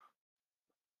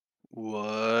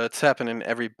What's happening,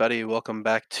 everybody? Welcome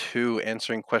back to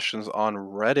Answering Questions on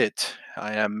Reddit.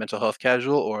 I am Mental Health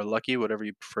Casual or Lucky, whatever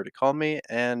you prefer to call me.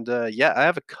 And yeah, I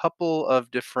have a couple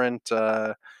of different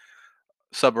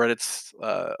subreddits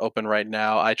open right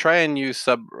now. I try and use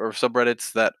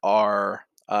subreddits that are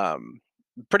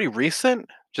pretty recent,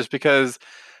 just because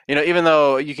even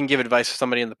though you can give advice to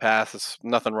somebody in the past, there's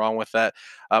nothing wrong with that.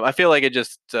 I feel like I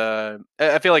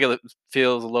feel like it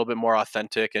feels a little bit more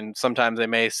authentic, and sometimes they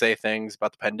may say things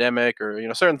about the pandemic or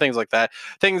certain things like that,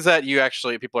 things that you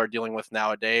actually people are dealing with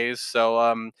nowadays. So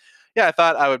yeah, I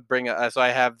thought I would bring. So I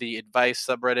have the advice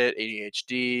subreddit,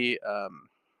 ADHD.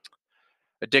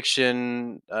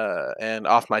 Addiction, and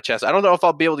off my chest. I don't know if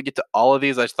I'll be able to get to all of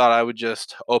these. I just thought I would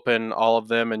just open all of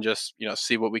them and just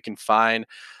see what we can find.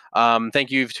 Thank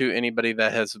you to anybody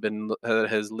that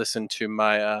has listened to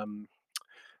my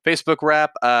Facebook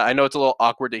rap. I know it's a little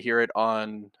awkward to hear it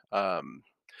on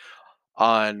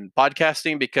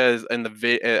podcasting because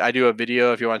I do a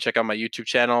video if you want to check out my YouTube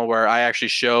channel where I actually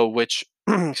show which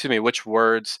excuse me which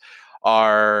words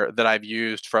are that I've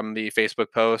used from the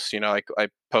Facebook post. I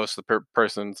post the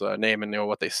person's name and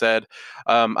what they said.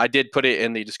 I did put it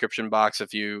in the description box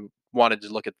if you wanted to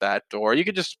look at that, or you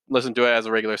could just listen to it as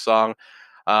a regular song.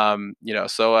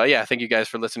 So yeah, thank you guys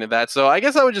for listening to that. So I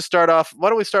guess I would just start off. Why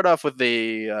don't we start off with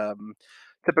the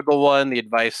typical one, the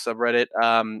advice subreddit.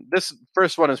 This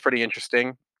first one is pretty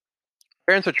interesting.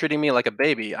 Parents are treating me like a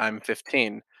baby. I'm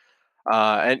 15.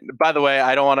 And by the way,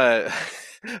 I don't want to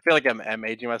feel like I'm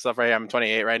aging myself right here. I'm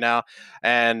 28 right now,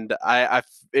 and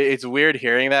it's weird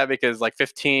hearing that because like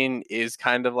 15 is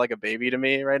kind of like a baby to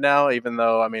me right now. Even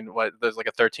though I mean, what there's like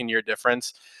a 13-year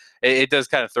difference. It does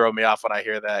kind of throw me off when I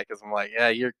hear that because I'm like, yeah,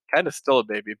 you're kind of still a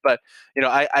baby. But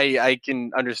I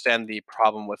can understand the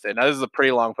problem with it. Now this is a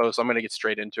pretty long post, so I'm going to get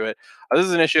straight into it. This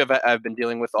is an issue I've been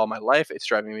dealing with all my life. It's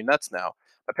driving me nuts now.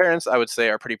 My parents, I would say,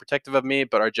 are pretty protective of me,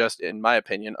 but are just, in my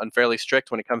opinion, unfairly strict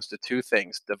when it comes to two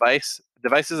things: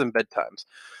 devices and bedtimes.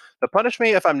 They'll punish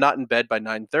me if I'm not in bed by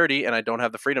 9:30 and I don't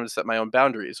have the freedom to set my own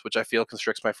boundaries, which I feel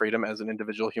constricts my freedom as an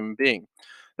individual human being.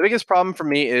 The biggest problem for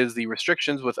me is the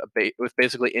restrictions with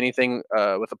basically anything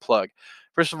with a plug.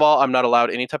 First of all, I'm not allowed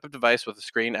any type of device with a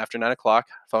screen after 9 o'clock: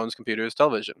 phones, computers,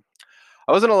 television.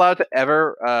 I wasn't allowed to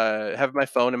ever have my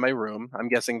phone in my room. I'm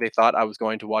guessing they thought I was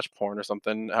going to watch porn or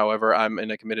something. However, I'm in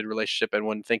a committed relationship and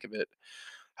wouldn't think of it.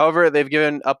 However, they've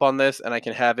given up on this and I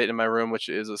can have it in my room, which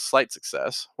is a slight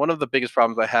success. One of the biggest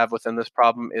problems I have within this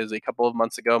problem is a couple of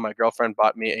months ago, my girlfriend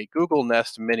bought me a Google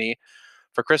Nest Mini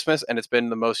for Christmas, and it's been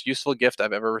the most useful gift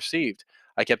I've ever received.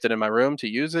 I kept it in my room to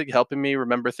use it, helping me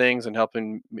remember things and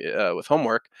helping me, with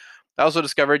homework. I also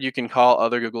discovered you can call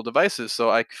other Google devices, so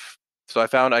I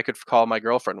found I could call my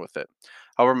girlfriend with it.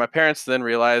 However, my parents then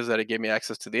realized that it gave me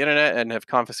access to the internet and have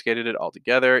confiscated it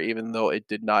altogether, even though it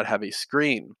did not have a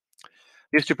screen.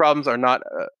 These two problems are not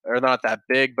that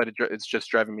big, but it's just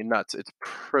driving me nuts. It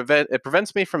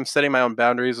prevents me from setting my own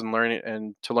boundaries and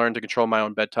learn to control my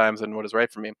own bedtimes and what is right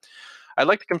for me. I'd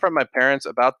like to confront my parents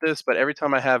about this, but every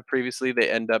time I have previously, they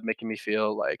end up making me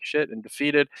feel like shit and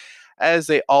defeated, as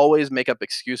they always make up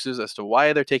excuses as to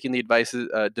why they're taking the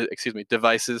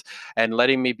devices, and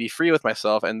letting me be free with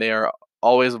myself, and they are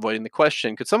always avoiding the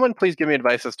question. Could someone please give me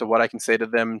advice as to what I can say to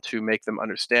them to make them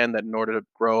understand that in order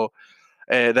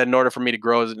for me to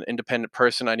grow as an independent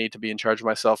person, I need to be in charge of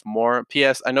myself more.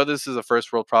 P.S. I know this is a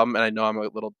first world problem, and I know I'm a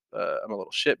little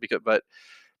shit but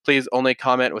please only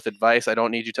comment with advice. I don't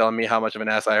need you telling me how much of an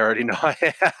ass I already know I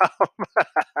am.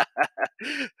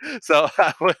 So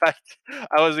I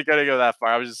wasn't going to go that far.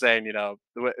 I was just saying,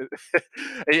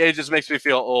 it just makes me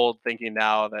feel old thinking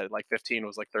now that like 15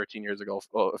 was like 13 years ago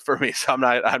for me. So I'm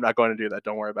not going to do that.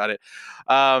 Don't worry about it.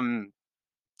 Um,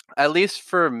 at least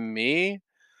for me,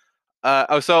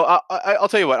 so I'll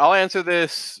tell you what. I'll answer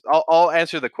this. I'll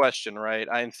answer the question, right?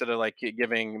 Instead of like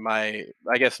giving my,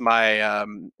 I guess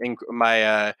my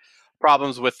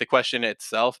problems with the question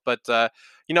itself. But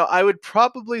I would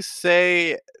probably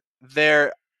say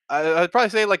there. I'd probably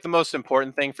say like the most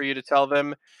important thing for you to tell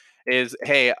them is,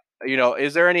 hey,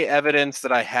 is there any evidence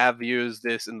that I have used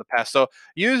this in the past? So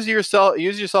use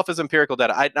yourself as empirical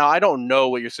data. I don't know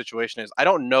what your situation is. I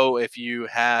don't know if you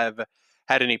have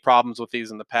had any problems with these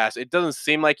in the past. It doesn't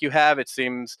seem like you have. It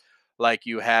seems like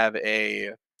you have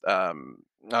a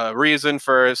reason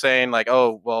for saying like,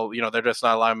 oh, well, they're just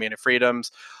not allowing me any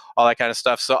freedoms, all that kind of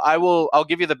stuff. So I'll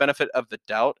give you the benefit of the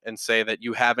doubt and say that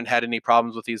you haven't had any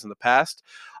problems with these in the past.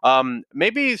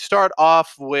 Maybe start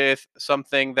off with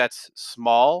something that's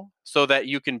small so that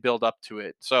you can build up to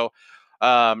it. So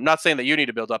Not saying that you need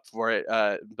to build up to it.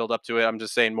 I'm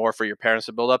just saying more for your parents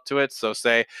to build up to it. So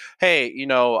say, hey,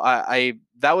 I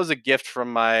that was a gift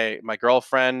from my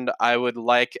girlfriend. I would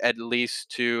like at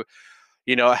least to,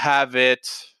 have it.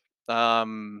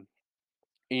 Um,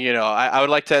 I would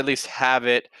like to at least have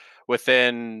it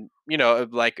within,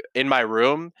 like in my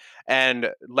room. And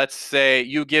let's say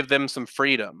you give them some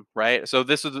freedom, right? So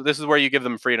this is where you give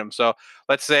them freedom. So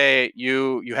let's say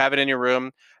you have it in your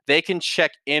room. They can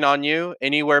check in on you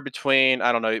anywhere between,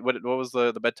 I don't know, what was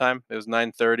the bedtime? It was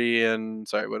 9:30 and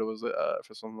sorry, what was it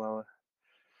for some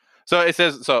so it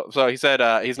says so he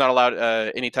said he's not allowed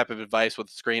any type of advice with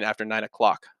the screen after 9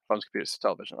 o'clock. Phones, computers,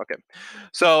 television. Okay.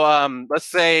 So let's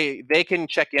say they can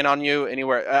check in on you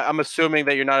anywhere. I'm assuming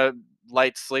that you're not a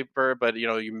light sleeper, but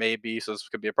you may be, so this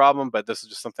could be a problem. But this is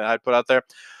just something I'd put out there.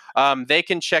 They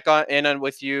can check on in on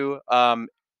with you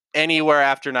anywhere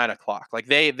after 9 o'clock. Like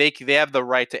they have the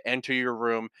right to enter your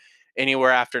room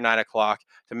anywhere after 9 o'clock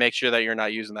to make sure that you're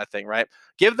not using that thing, right?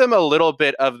 Give them a little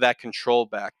bit of that control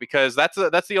back, because that's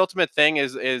the ultimate thing.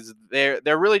 Is they're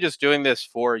really just doing this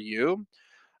for you.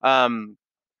 Um,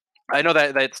 I know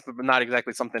that that's not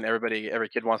exactly something every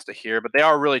kid wants to hear, but they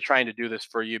are really trying to do this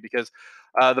for you, because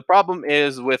the problem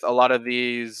is with a lot of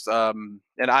these, and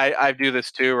I do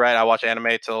this too, right? I watch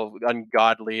anime till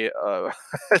ungodly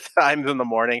times in the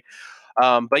morning.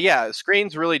 But yeah,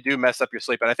 screens really do mess up your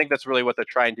sleep, and I think that's really what they're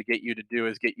trying to get you to do,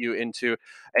 is get you into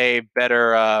a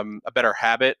better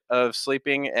habit of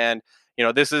sleeping. And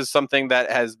this is something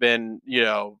that has been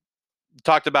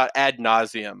talked about ad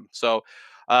nauseum. So,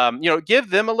 give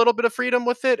them a little bit of freedom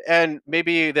with it, and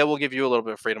maybe they will give you a little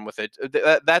bit of freedom with it.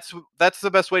 That's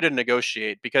the best way to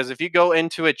negotiate, because if you go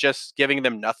into it just giving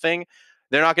them nothing,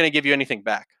 they're not going to give you anything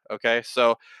back. Okay,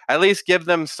 so at least give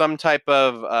them some type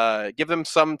of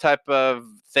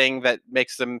thing that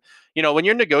makes them, when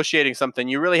you're negotiating something,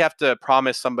 you really have to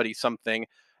promise somebody something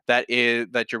that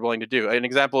you're willing to do. An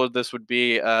example of this would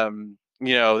be,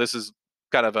 this is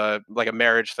kind of a like a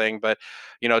marriage thing, but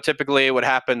typically what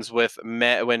happens with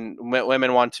men when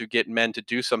women want to get men to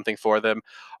do something for them,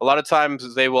 a lot of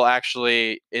times they will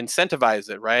actually incentivize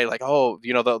it, right? Like, oh,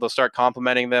 they'll start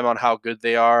complimenting them on how good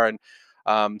they are, and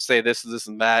say this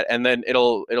and that, and then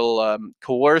it'll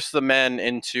coerce the men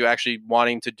into actually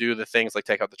wanting to do the things like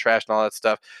take out the trash and all that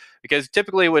stuff, because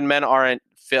typically when men aren't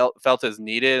felt as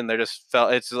needed, and they're just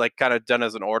felt, it's like kind of done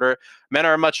as an order. Men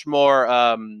are much more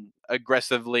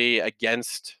aggressively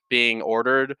against being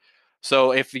ordered.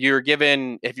 So if you're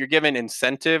given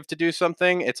incentive to do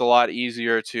something, it's a lot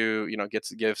easier to get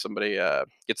somebody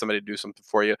to do something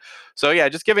for you. So yeah,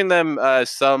 just giving them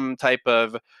some type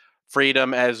of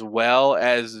freedom as well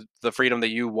as the freedom that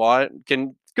you want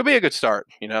could be a good start.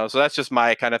 So that's just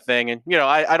my kind of thing. And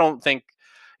I don't think,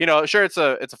 sure, it's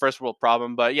a first world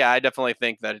problem, but yeah, I definitely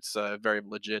think that it's a very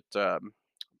legit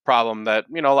problem that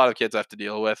a lot of kids have to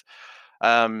deal with.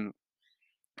 um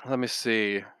Let me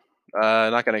see.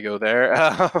 Not gonna go there.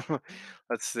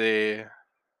 Let's see.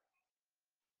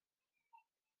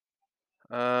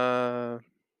 Uh,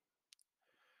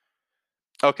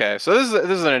 okay, so this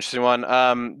is an interesting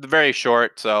one. Very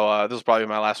short. So this is probably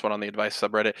my last one on the advice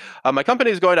subreddit. My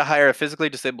company is going to hire a physically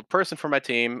disabled person for my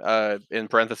team. In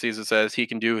parentheses, it says he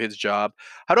can do his job.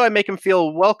 How do I make him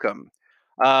feel welcome?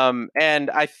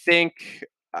 And I think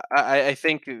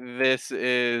this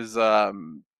is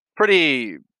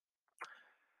pretty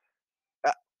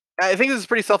Uh, I think this is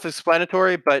pretty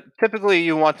self-explanatory, but typically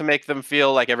you want to make them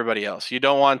feel like everybody else. You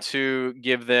don't want to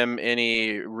give them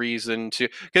any reason to,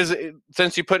 because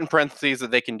since you put in parentheses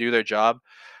that they can do their job,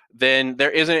 then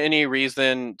there isn't any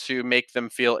reason to make them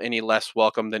feel any less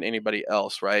welcome than anybody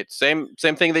else, right? Same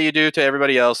thing that you do to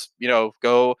everybody else.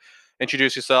 Go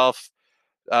introduce yourself,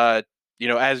 uh,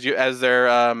 as their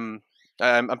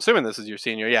I'm assuming this is your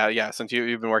senior. Yeah, yeah. Since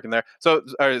you've been working there, so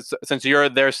since you're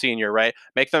their senior, right?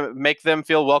 Make them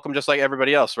feel welcome just like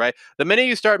everybody else, right? The minute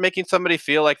you start making somebody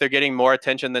feel like they're getting more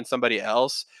attention than somebody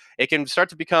else, it can start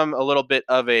to become a little bit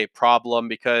of a problem,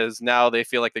 because now they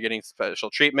feel like they're getting special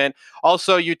treatment.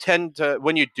 Also, you tend to,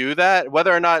 when you do that,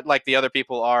 whether or not like the other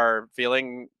people are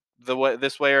feeling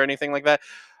this way or anything like that,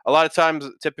 a lot of times,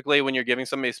 typically when you're giving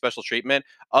somebody special treatment,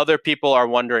 other people are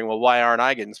wondering, well, why aren't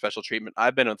I getting special treatment?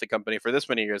 I've been with the company for this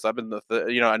many years. I've been with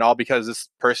and all because this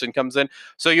person comes in.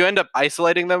 So you end up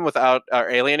isolating them without, or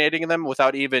alienating them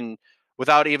without even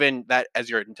that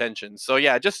as your intention. So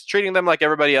yeah, just treating them like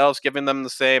everybody else, giving them the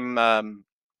same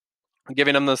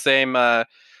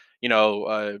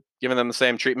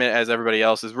treatment as everybody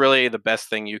else is really the best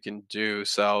thing you can do.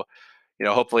 So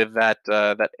hopefully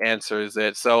that answers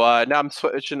it. So now I'm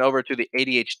switching over to the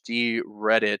ADHD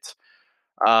Reddit.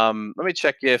 Let me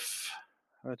check if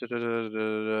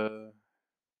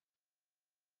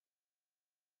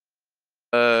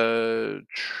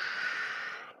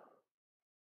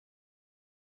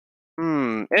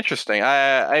Interesting.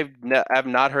 I've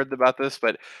not heard about this,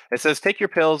 but it says "Take Your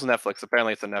Pills" Netflix.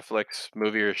 Apparently, it's a Netflix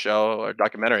movie or show or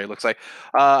documentary. It looks like.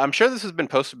 I'm sure this has been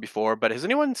posted before, but has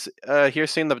anyone here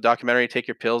seen the documentary "Take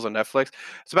Your Pills" on Netflix?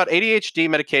 It's about ADHD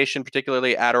medication,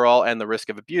 particularly Adderall, and the risk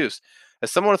of abuse.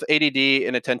 As someone with ADD,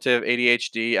 inattentive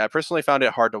ADHD, I personally found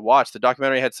it hard to watch. The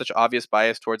documentary had such obvious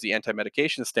bias towards the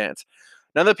anti-medication stance.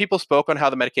 None of the people spoke on how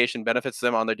the medication benefits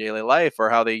them on their daily life or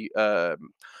how they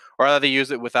use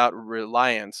it without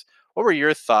reliance. What were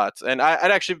your thoughts? And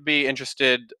I'd actually be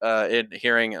interested in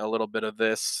hearing a little bit of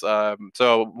this.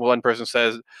 So one person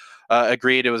says,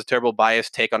 agreed, it was a terrible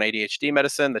biased take on ADHD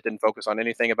medicine that didn't focus on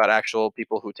anything about actual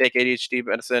people who take ADHD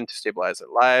medicine to stabilize their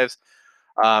lives.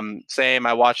 Same,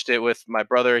 I watched it with my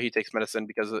brother. He takes medicine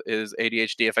because his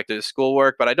ADHD affected his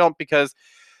schoolwork, but I don't because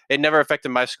it never affected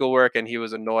my schoolwork, and he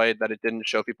was annoyed that it didn't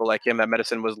show people like him that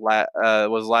medicine was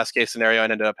last case scenario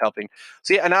and ended up helping.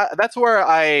 See, and that's where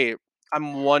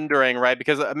I'm wondering, right?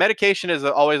 Because medication is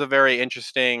always a very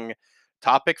interesting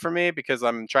topic for me because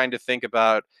I'm trying to think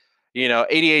about,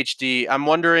 ADHD. I'm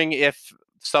wondering if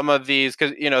some of these,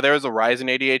 because there was a rise in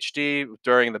ADHD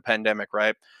during the pandemic,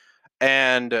 right?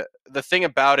 And the thing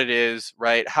about it is,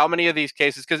 right, how many of these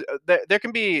cases, because there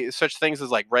can be such things as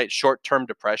like, right, short term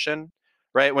depression,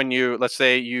 right? When let's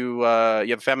say you have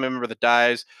a family member that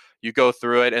dies, you go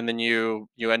through it, and then you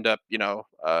end up, you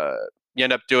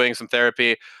end up doing some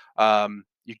therapy.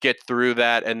 You get through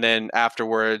that, and then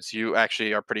afterwards, you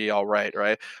actually are pretty all right,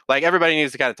 right? Like everybody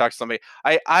needs to kind of talk to somebody.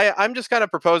 I'm just kind of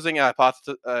proposing a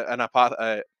hypothesis,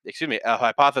 excuse me, a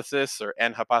hypothesis or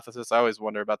an hypothesis. I always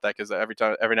wonder about that because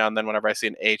every now and then, whenever I see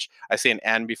an H, I see an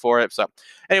N before it. So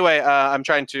anyway, I'm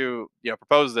trying to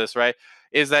propose this, right?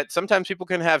 Is that sometimes people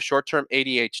can have short-term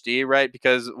ADHD, right?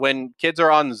 Because when kids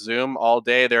are on Zoom all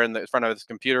day, they're in the front of this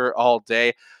computer all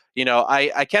day.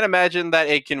 I can't imagine that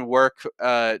it can work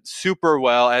super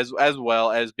well as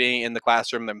well as being in the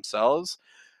classroom themselves.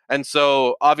 And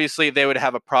so obviously they would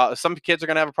have a problem. Some kids are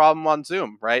going to have a problem on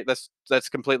Zoom, right? That's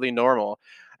completely normal.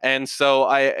 And so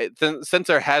since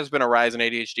there has been a rise in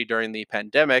ADHD during the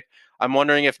pandemic, I'm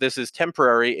wondering if this is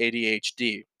temporary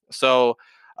ADHD. So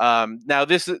now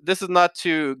this is not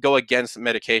to go against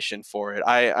medication for it.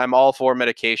 I'm all for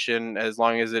medication as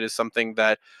long as it is something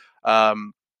that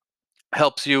um,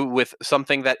 helps you with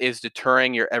something that is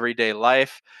deterring your everyday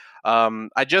life. I'm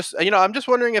just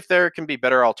wondering if there can be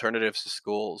better alternatives to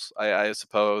schools. I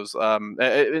suppose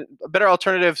better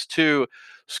alternatives to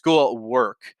school at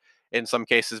work in some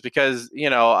cases because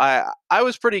I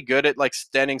was pretty good at like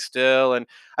standing still, and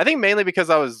I think mainly because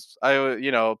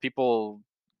people.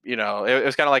 It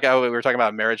was kind of like how we were talking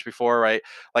about marriage before, right?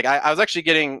 Like I was actually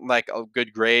getting like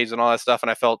good grades and all that stuff, and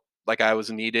I felt like I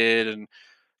was needed, and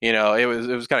it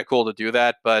was kind of cool to do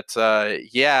that. But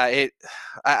yeah,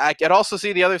 I could also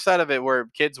see the other side of it where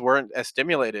kids weren't as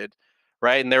stimulated,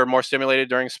 right? And they were more stimulated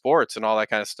during sports and all that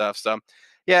kind of stuff. So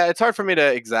yeah, it's hard for me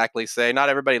to exactly say. Not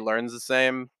everybody learns the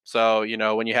same. So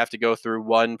when you have to go through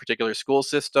one particular school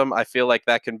system, I feel like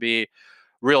that can be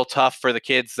real tough for the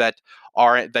kids that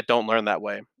don't learn that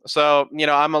way. So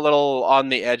I'm a little on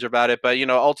the edge about it, but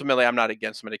ultimately I'm not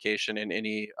against medication in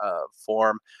any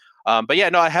form. But yeah,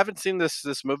 no, I haven't seen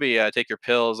this movie. Take Your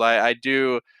Pills. I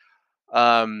do.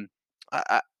 Um,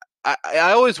 I,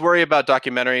 I always worry about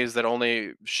documentaries that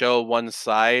only show one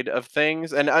side of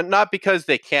things, and not because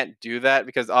they can't do that,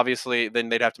 because obviously then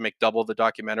they'd have to make double the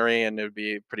documentary, and it would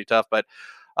be pretty tough. But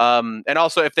and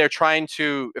also if they're trying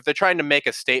to make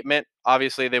a statement,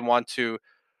 obviously they want to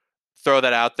throw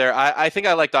that out there. I think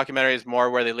I like documentaries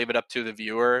more where they leave it up to the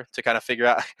viewer to kind of figure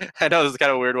out. I know this is kind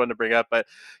of a weird one to bring up, but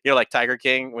like Tiger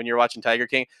King, when you're watching Tiger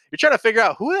King, you're trying to figure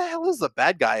out who the hell is the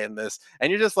bad guy in this, and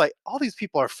you're just like, all these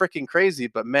people are freaking crazy,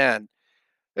 but man,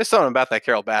 there's something about that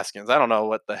Carol Baskins. I don't know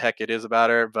what the heck it is about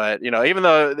her, but even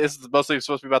though this is mostly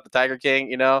supposed to be about the Tiger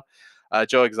King,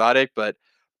 Joe Exotic, but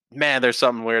man, there's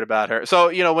something weird about her.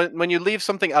 So when you leave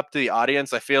something up to the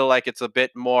audience, I feel like it's a bit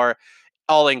more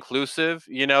all inclusive,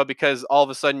 because all of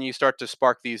a sudden you start to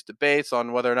spark these debates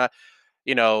on whether or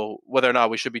not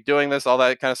we should be doing this, all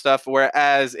that kind of stuff.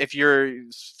 Whereas if you're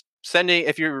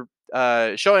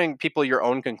showing people your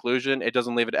own conclusion, it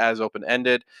doesn't leave it as open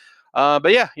ended.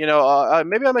 But yeah,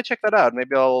 maybe I might check that out.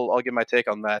 Maybe I'll give my take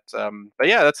on that. But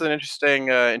yeah, that's an interesting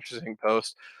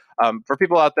post. For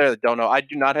people out there that don't know, I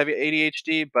do not have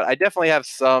ADHD, but I definitely have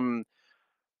some.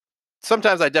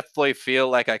 Sometimes I definitely feel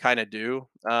like I kind of do,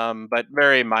 but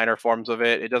very minor forms of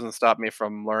it. It doesn't stop me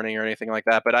from learning or anything like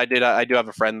that. But I do have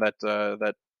a friend that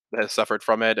has suffered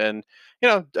from it, and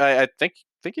I think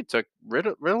he took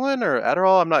Ritalin or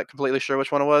Adderall. I'm not completely sure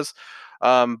which one it was,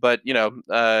 but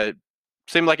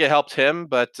seemed like it helped him.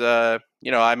 But I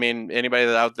mean, anybody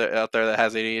that out there that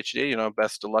has ADHD,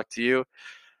 best of luck to you.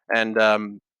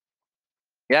 And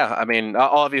yeah, I mean,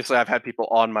 obviously, I've had people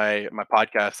on my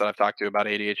podcast that I've talked to about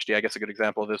ADHD. I guess a good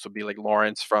example of this would be like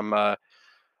Lawrence from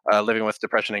Living with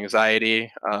Depression and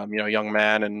Anxiety. Young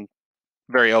man and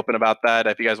very open about that.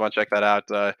 If you guys want to check that out,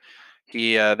 they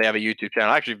have a YouTube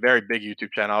channel, actually very big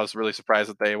YouTube channel. I was really surprised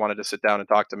that they wanted to sit down and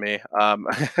talk to me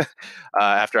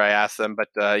after I asked them. But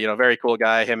very cool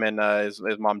guy. Him and his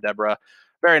mom Deborah,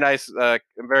 very nice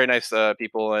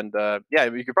people. And yeah,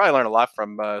 you could probably learn a lot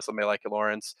from somebody like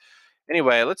Lawrence.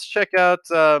 Anyway, let's check out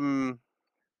one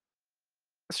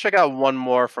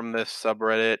more from this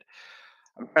subreddit.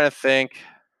 I'm trying to think.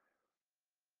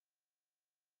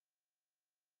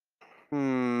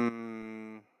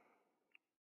 Hmm.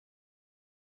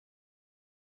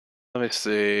 Let me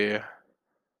see.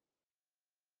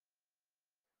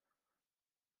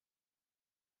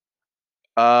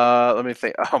 Let me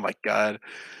think. Oh my god.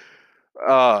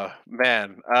 Oh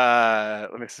man.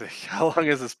 Let me see. How long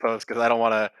is this post? Because I don't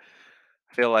want to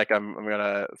feel like I'm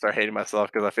gonna start hating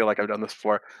myself because I feel like I've done this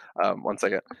before. One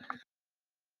second.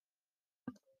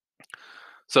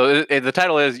 So the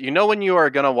title is, when you are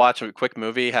gonna watch a quick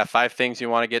movie, have five things you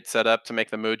want to get set up to make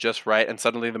the mood just right, and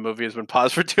suddenly the movie has been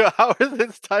paused for 2 hours.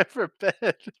 It's time for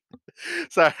bed.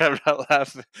 Sorry, I'm not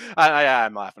laughing.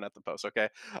 I'm laughing at the post. Okay.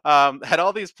 Had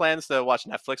all these plans to watch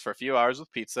Netflix for a few hours with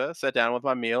pizza. Sat down with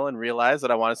my meal and realized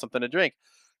that I wanted something to drink.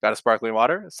 Got a sparkling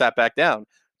water. Sat back down.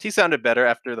 Tea sounded better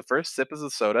after the first sip of the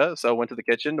soda, so went to the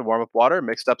kitchen to warm up water.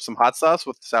 Mixed up some hot sauce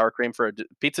with sour cream for a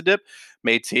pizza dip.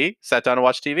 Made tea. Sat down to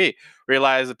watch TV.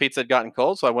 Realized the pizza had gotten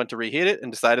cold, so I went to reheat it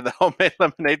and decided the homemade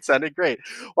lemonade sounded great.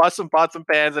 Washed some pots and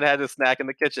pans and had a snack in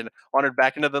the kitchen. Wandered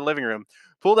back into the living room.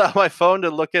 Pulled out my phone to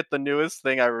look at the newest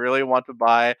thing I really want to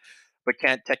buy, but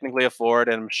can't technically afford,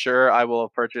 and I'm sure I will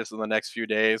purchase in the next few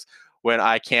days when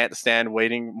I can't stand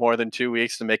waiting more than 2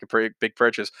 weeks to make a pretty big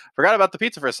purchase. Forgot about the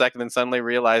pizza for a second, then suddenly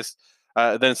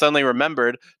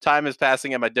remembered time is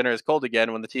passing and my dinner is cold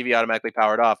again when the TV automatically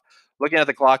powered off. Looking at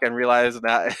the clock and realizing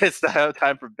that it's now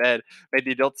time for bed, made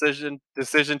the adult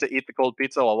decision to eat the cold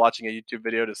pizza while watching a YouTube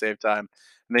video to save time,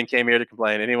 and then came here to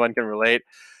complain. Anyone can relate.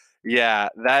 Yeah,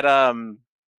 that's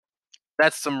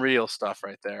some real stuff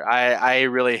right there. I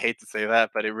really hate to say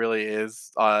that, but it really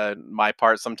is on my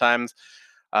part sometimes.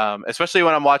 Especially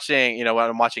when I'm watching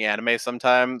anime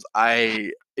sometimes.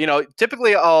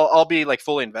 Typically I'll be like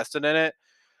fully invested in it,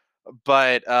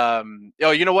 but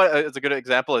you know what? It's a good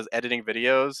example is editing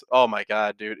videos. Oh my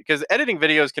god, dude! Because editing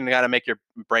videos can kind of make your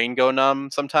brain go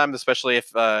numb sometimes, especially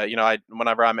if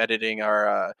whenever I'm editing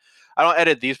or I don't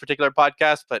edit these particular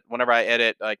podcasts, but whenever I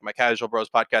edit like my Casual Bros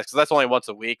podcast, because that's only once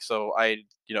a week, so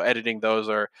editing those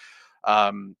or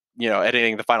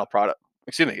editing the final product.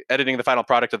 Excuse me, editing the final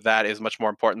product of that is much more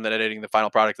important than editing the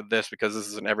final product of this because this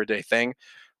is an everyday thing.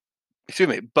 Excuse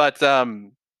me, but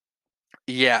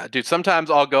yeah, dude.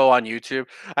 Sometimes I'll go on YouTube.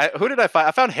 Who did I find?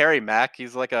 I found Harry Mack.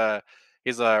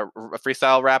 He's a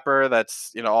freestyle rapper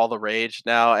that's all the rage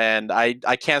now, and I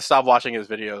can't stop watching his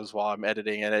videos while I'm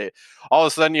editing. And all of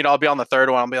a sudden, I'll be on the third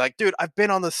one. I'll be like, dude, I've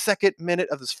been on the second minute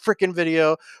of this freaking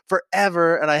video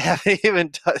forever, and I haven't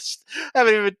even touched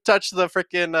the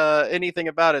freaking anything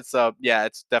about it. So yeah,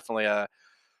 it's definitely a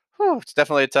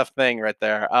tough thing right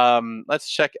there.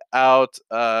 Let's check out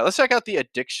the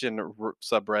addiction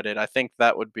subreddit. I think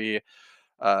that would be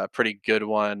a pretty good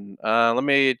one. Let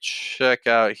me check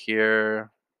out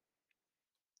here.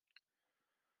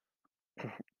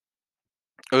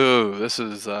 Ooh, this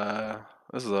is a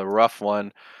rough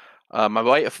one. My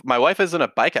wife is in a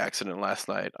bike accident last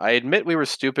night. I admit we were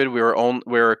stupid. We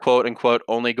were quote unquote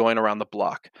only going around the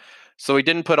block. So we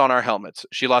didn't put on our helmets.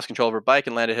 She lost control of her bike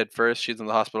and landed head first. She's in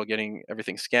the hospital getting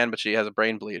everything scanned, but she has a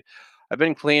brain bleed. I've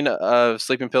been clean of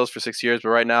sleeping pills for 6 years, but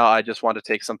right now I just want to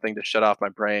take something to shut off my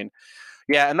brain.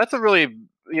 Yeah, and that's a really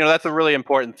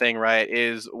important thing, right?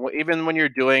 Even when you're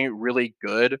doing really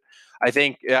good, I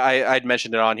think I'd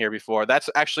mentioned it on here before. That's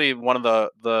actually one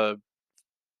of the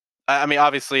I mean,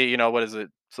 obviously, what is it?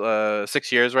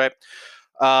 6 years, right?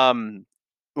 Um,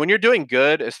 when you're doing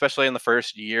good, especially in the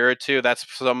first year or two, that's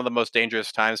some of the most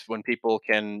dangerous times when people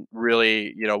can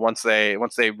really, once they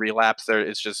relapse,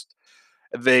 it's just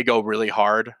they go really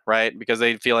hard, right? Because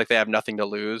they feel like they have nothing to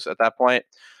lose at that point.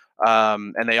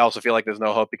 And they also feel like there's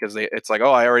no hope because it's like,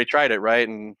 oh, I already tried it, right?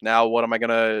 And now what am I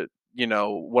gonna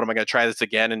try this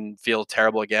again and feel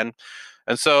terrible again?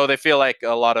 And so they feel like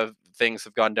a lot of things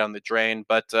have gone down the drain.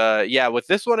 But yeah, with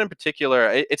this one in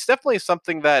particular, it's definitely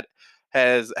something that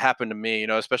has happened to me.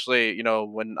 Especially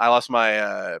when I lost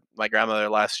my grandmother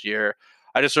last year.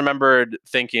 I just remembered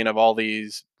thinking of all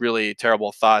these really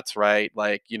terrible thoughts, right?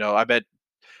 Like, I bet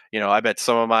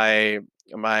some of my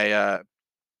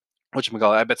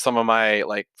whatchamacallit, I bet some of my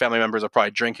like family members are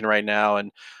probably drinking right now, and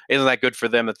isn't that good for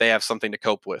them that they have something to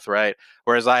cope with, right?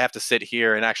 Whereas I have to sit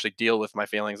here and actually deal with my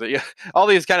feelings. All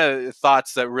these kind of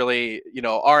thoughts that really,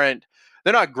 aren't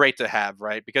they're not great to have,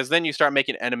 right? Because then you start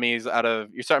making enemies out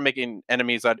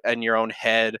in your own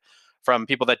head from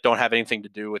people that don't have anything to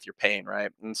do with your pain,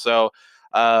 right? And so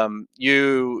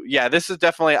this is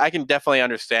definitely I can definitely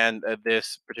understand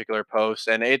this particular post,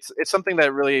 and it's something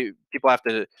that really people have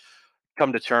to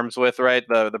come to terms with, right?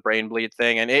 The brain bleed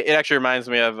thing, and it actually reminds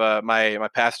me of my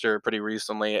pastor. Pretty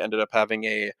recently ended up having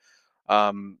a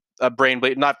brain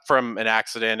bleed, not from an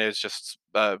accident. It's just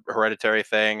a hereditary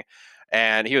thing,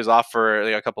 and he was off for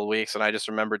like a couple of weeks. And I just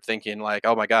remembered thinking like,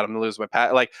 oh my god, I'm gonna lose my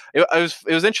pat. Like it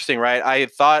was interesting, right? I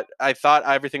thought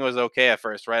everything was okay at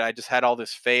first, right? I just had all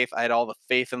this faith. I had all the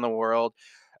faith in the world,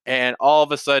 and all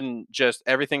of a sudden, just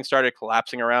everything started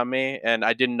collapsing around me, and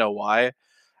I didn't know why.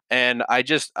 And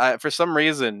for some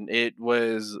reason, it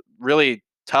was really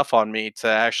tough on me to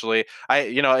actually,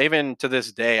 even to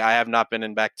this day, I have not been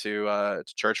in back to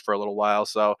church for a little while.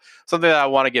 So something that I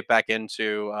want to get back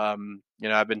into.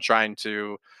 I've been trying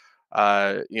to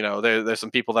there's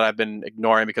some people that I've been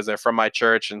ignoring because they're from my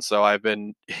church, and so I've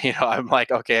been, I'm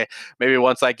like, okay, maybe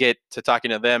once I get to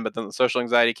talking to them, but then the social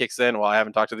anxiety kicks in. Well, I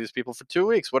haven't talked to these people for 2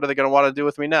 weeks. What are they going to want to do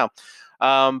with me now?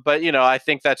 But I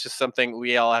think that's just something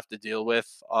we all have to deal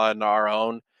with on our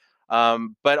own.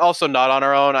 But also not on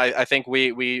our own. I think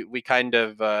we kind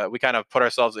of put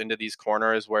ourselves into these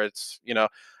corners where it's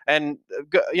and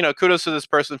kudos to this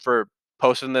person for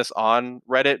posting this on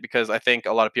Reddit, because I think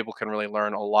a lot of people can really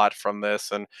learn a lot from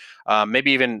this, and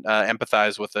maybe even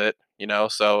empathize with it.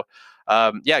 So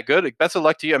yeah, good. Best of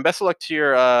luck to you, and best of luck to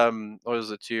your what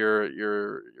is it, to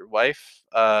your wife.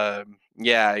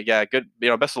 Yeah, yeah, good.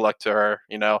 Best of luck to her.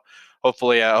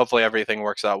 Hopefully everything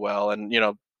works out well, and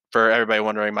for everybody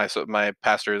wondering, my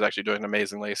pastor is actually doing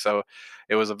amazingly. So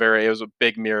it was a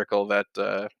big miracle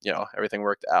that everything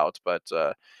worked out. But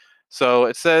so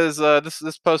it says,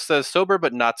 this post says, sober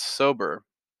but not sober.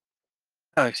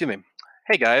 Oh, excuse me.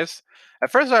 Hey guys.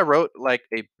 At first I wrote like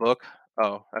a book.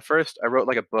 Oh, at first I wrote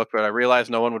like a book, but I realized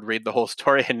no one would read the whole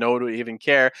story and no one would even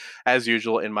care, as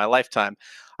usual in my lifetime.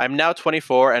 I'm now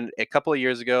 24, and a couple of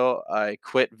years ago I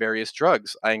quit various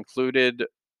drugs. I included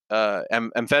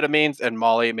amphetamines and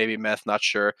Molly, maybe meth, not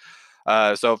sure.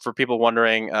 So for people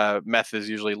wondering, meth is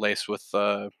usually laced with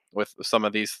some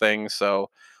of these things. So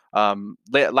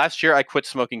last year I quit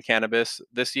smoking cannabis.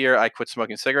 This year I quit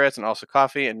smoking cigarettes and also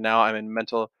coffee, and now I'm in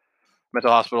mental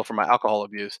hospital for my alcohol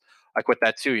abuse. I quit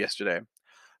that too yesterday.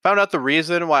 Found out the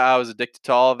reason why I was addicted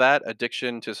to all of that: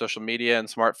 addiction to social media and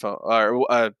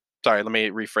smartphone. Sorry, let me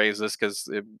rephrase this because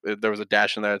there was a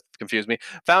dash in there that confused me.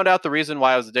 Found out the reason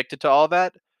why I was addicted to all of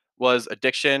that was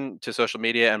addiction to social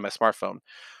media and my smartphone.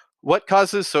 What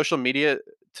causes social media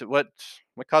to what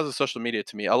causes social media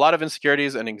to me? A lot of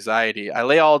insecurities and anxiety. I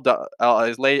lay all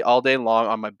day long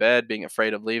on my bed, being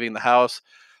afraid of leaving the house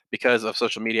because of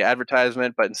social media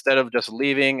advertisement. But instead of just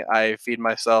leaving, I feed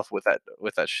myself with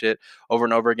that shit over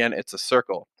and over again. It's a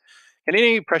circle. Can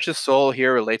any precious soul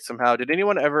here relate somehow? Did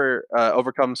anyone ever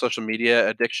overcome social media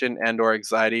addiction and/or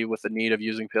anxiety with the need of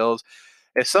using pills?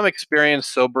 If some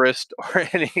experienced soberist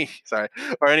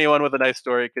or anyone with a nice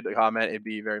story could comment, it'd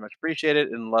be very much appreciated.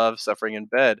 And love suffering in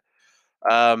bed.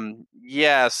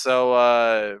 Yeah.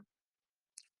 So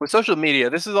with social media,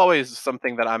 this is always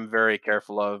something that I'm very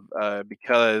careful of,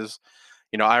 because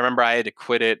I remember I had to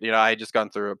quit it. I had just gone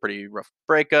through a pretty rough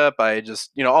breakup. I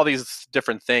just, all these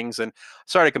different things, and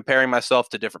started comparing myself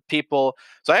to different people.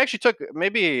 So I actually took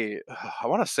maybe, I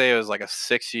want to say it was like a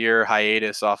 6 year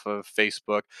hiatus off of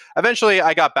Facebook. Eventually,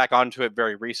 I got back onto it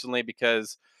very recently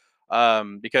because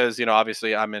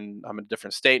obviously I'm in a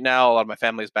different state now. A lot of my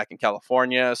family is back in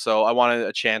California, so I wanted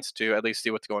a chance to at least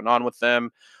see what's going on with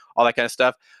them, all that kind of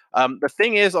stuff. The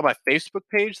thing is, on my Facebook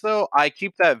page though, I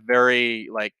keep that very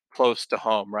like close to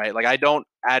home, right? Like I don't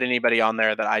add anybody on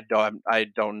there that I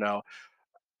don't know.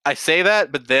 I say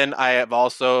that, but then I have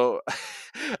also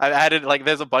I've added like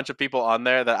there's a bunch of people on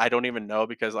there that I don't even know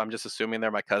because I'm just assuming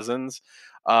they're my cousins.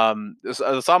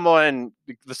 The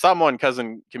Samoan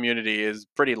cousin community is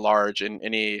pretty large in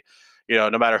any, no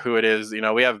matter who it is.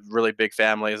 We have really big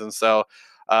families, and so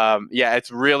yeah, it's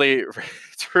really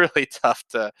it's really tough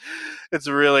to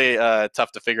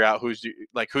tough to figure out who's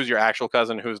your actual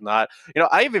cousin, who's not.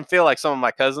 I even feel like some of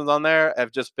my cousins on there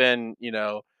have just been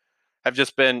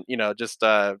just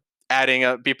adding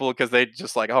up people because they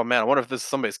just like, oh man, I wonder if this is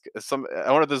somebody's some.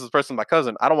 I wonder if this is person my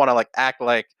cousin. I don't want to like act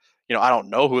like I don't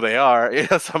know who they are.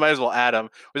 So I might as well add them,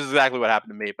 which is exactly what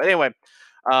happened to me. But anyway,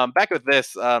 back with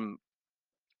this.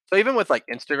 So even with like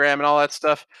Instagram and all that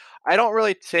stuff, I don't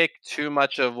really take too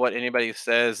much of what anybody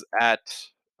says at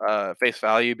face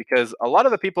value because a lot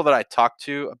of the people that I talk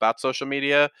to about social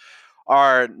media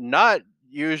are not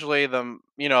usually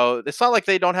it's not like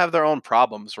they don't have their own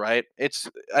problems, right?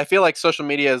 I feel like social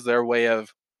media is their way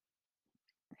of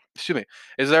excuse me,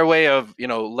 is their way of,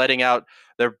 letting out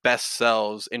their best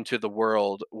selves into the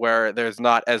world where there's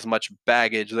not as much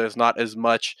baggage, there's not as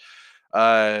much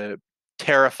uh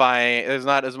terrifying, there's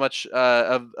not as much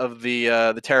of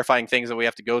the terrifying things that we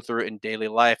have to go through in daily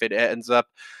life. It ends up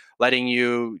letting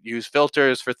you use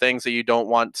filters for things that you don't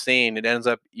want seen. It ends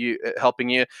up helping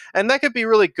you, and that could be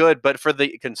really good, but for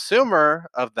the consumer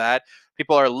of that,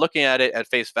 people are looking at it at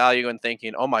face value and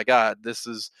thinking, oh my god, this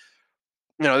is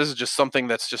just something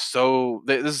that's just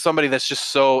this is somebody that's just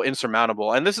so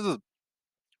insurmountable. And this is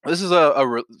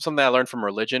something I learned from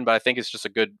religion, but I think it's just a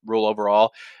good rule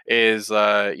overall. Is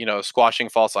squashing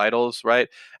false idols, right?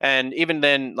 And even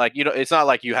then, like it's not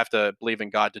like you have to believe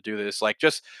in God to do this. Like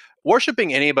just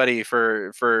worshiping anybody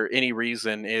for any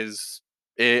reason is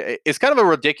kind of a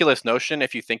ridiculous notion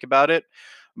if you think about it.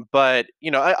 But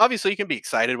obviously you can be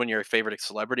excited when your favorite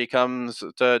celebrity comes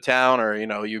to town, or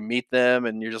you meet them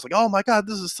and you're just like, oh my god,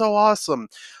 this is so awesome,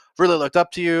 really looked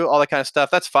up to you, all that kind of stuff.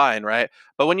 That's fine, right?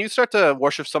 But when you start to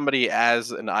worship somebody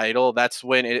as an idol, that's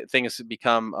when things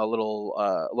become a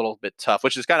little bit tough,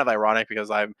 which is kind of ironic because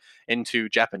I'm into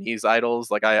Japanese idols.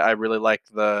 Like I really like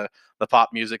the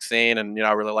pop music scene, and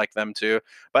I really like them too.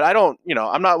 But I don't,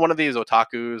 I'm not one of these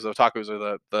otakus. Otakus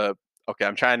are the okay.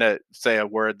 I'm trying to say a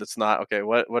word that's not okay.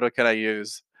 What can I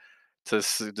use to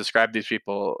describe these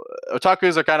people?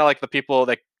 Otakus are kind of like the people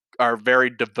that are very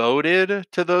devoted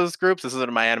to those groups. This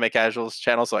isn't my anime casuals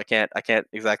channel, so I can't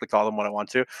exactly call them what I want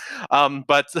to.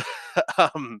 But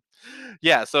um,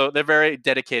 yeah, so they're very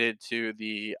dedicated to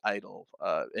the idol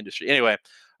industry. Anyway,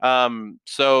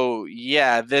 so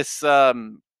yeah, this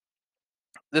can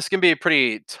be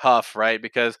pretty tough, right?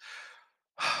 Because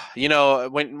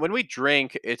when we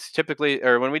drink, it's typically,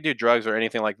 or when we do drugs or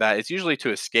anything like that, it's usually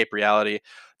to escape reality.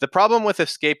 The problem with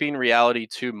escaping reality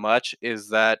too much is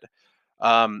that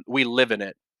we live in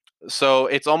it. So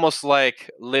it's almost like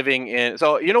living in.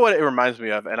 So you know what it reminds me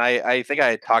of, and I think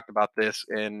I had talked about this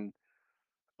in.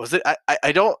 Was it?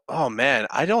 I don't. Oh man,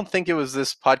 I don't think it was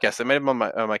this podcast. I made it on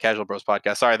my Casual Bros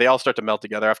podcast. Sorry, they all start to melt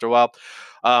together after a while.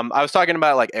 I was talking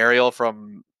about like Ariel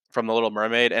from The Little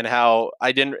Mermaid, and how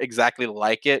I didn't exactly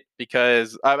like it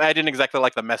because I didn't exactly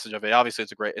like the message of it. Obviously,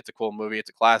 it's a cool movie, it's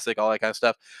a classic, all that kind of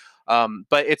stuff.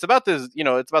 But it's about this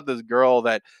girl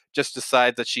that just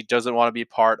decides that she doesn't want to be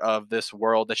part of this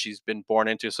world that she's been born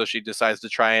into, so she decides to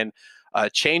try and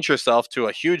change herself to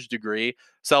a huge degree,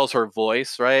 sells her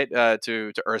voice right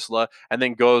to Ursula, and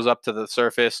then goes up to the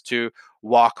surface to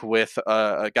walk with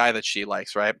a guy that she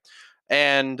likes, right?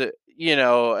 And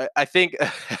I think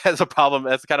as a problem,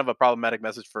 that's kind of a problematic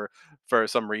message for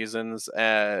some reasons,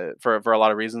 for a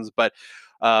lot of reasons. But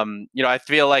I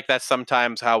feel like that's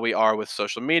sometimes how we are with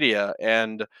social media.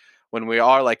 And when we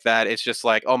are like that, it's just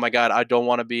like, oh my god, I don't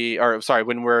want to be, or sorry,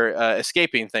 when we're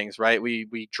escaping things, right?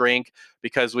 We drink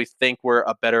because we think we're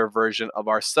a better version of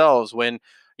ourselves, when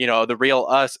the real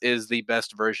us is the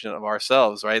best version of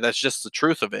ourselves, right? That's just the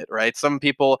truth of it, right? Some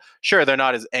people, sure, they're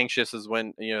not as anxious as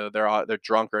when they're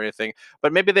drunk or anything,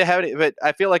 but maybe they have it. But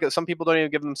I feel like some people don't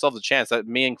even give themselves a chance, that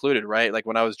me included, right? Like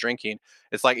when I was drinking,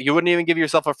 it's like you wouldn't even give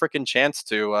yourself a freaking chance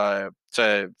to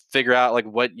figure out like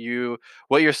what your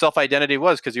self identity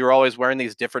was, because you were always wearing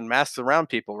these different masks around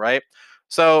people, right?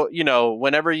 So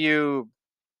whenever I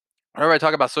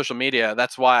talk about social media,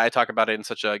 that's why I talk about it in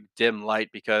such a dim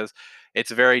light, because it's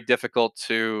very difficult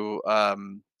to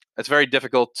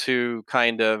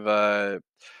kind of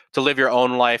to live your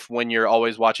own life when you're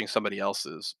always watching somebody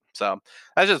else's. So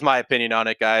that's just my opinion on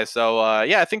it, guys. So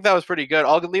yeah, I think that was pretty good.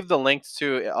 I'll leave the links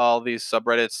to all these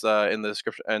subreddits in the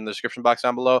description box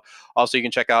down below. Also, you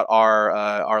can check out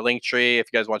our link tree if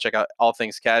you guys want to check out all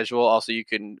things casual. Also, you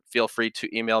can feel free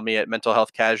to email me at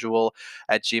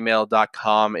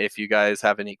mentalhealthcasual@gmail.com if you guys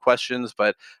have any questions.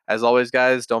 But as always,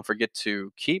 guys, don't forget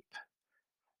to keep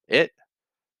it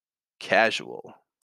casual.